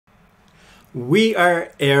We are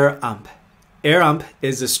airamp. Airamp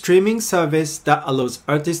is a streaming service that allows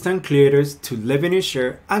artists and creators to revenue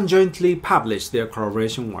share and jointly publish their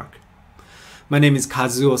collaboration work. My name is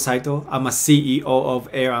Kazuo Saito. I'm a CEO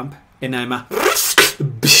of airamp, and I'm a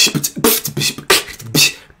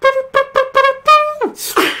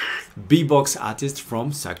beatbox artist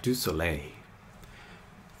from Cirque du Soleil.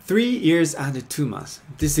 3 years and 2 months.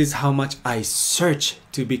 This is how much I searched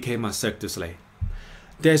to become a Cirque du Soleil.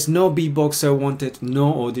 There's no beatboxer wanted,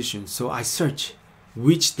 no audition, so I search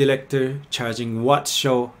which director charging what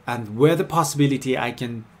show and where the possibility I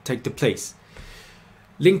can take the place.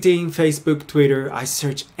 LinkedIn, Facebook, Twitter, I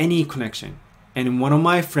search any connection, and one of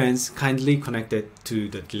my friends kindly connected to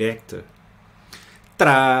the director.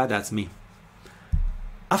 Ta-da! That's me.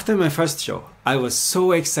 After my first show, I was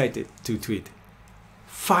so excited to tweet.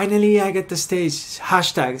 Finally, I get the stage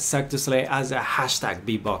hashtag Cirque du Soleil as a hashtag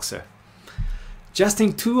beatboxer. Just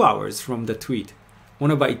in 2 hours from the tweet,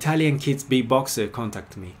 one of our Italian kids beatboxer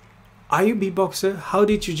contacted me. Are you beatboxer? How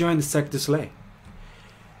did you join the Cirque du Soleil?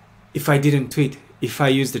 If I didn't tweet, if I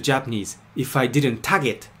used the Japanese, if I didn't tag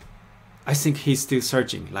it, I think he's still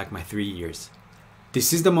searching like my 3 years.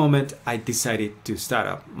 This is the moment I decided to start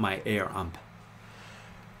up my airamp.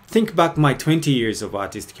 Think back my 20 years of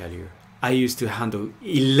artist career. I used to handle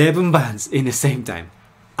 11 bands in the same time.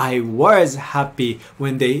 I was happy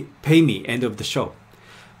when they pay me end of the show.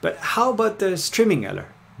 But how about the streaming error?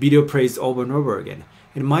 Video plays over and over again.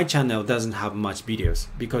 And my channel doesn't have much videos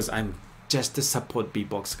because I'm just a support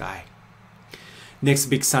beatbox guy.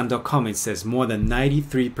 Nextbigsun.com, it says more than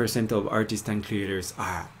 93% of artists and creators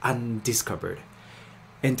are undiscovered.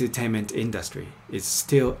 Entertainment industry is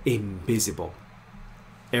still invisible.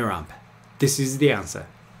 Airamp. This is the answer.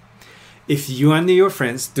 If you and your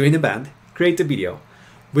friends doing a band create a video,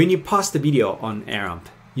 when you post the video on airamp,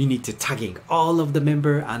 you need to tagging all of the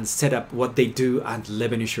members and set up what they do and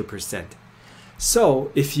revenue share percent.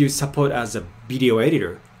 So if you support as a video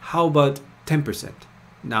editor, how about 10%?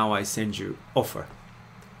 Now I send you offer.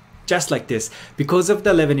 Just like this, because of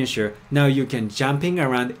the revenue share, now you can jumping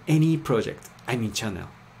around any project, channel.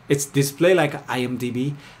 It's display like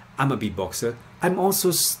IMDb. I'm a beatboxer. I'm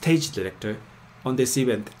also stage director. On this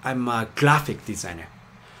event, I'm a graphic designer.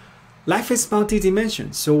 Life is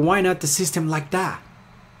multi-dimensional, so why not the system like that?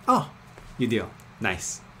 Oh, you do.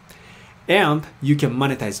 Nice. Airamp, you can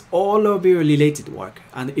monetize all of your related work,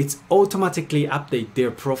 and it's automatically update their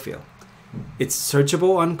profile. It's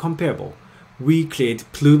searchable and comparable. We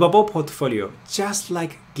create provable portfolio just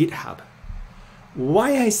like GitHub.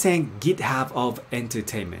 Why I saying GitHub of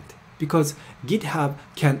entertainment? Because GitHub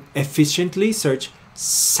can efficiently search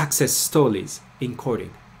success stories in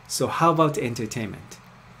coding. So how about entertainment?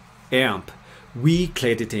 Airamp, we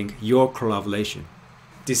crediting your collaboration.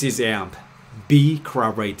 This is airamp. Be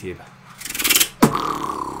collaborative.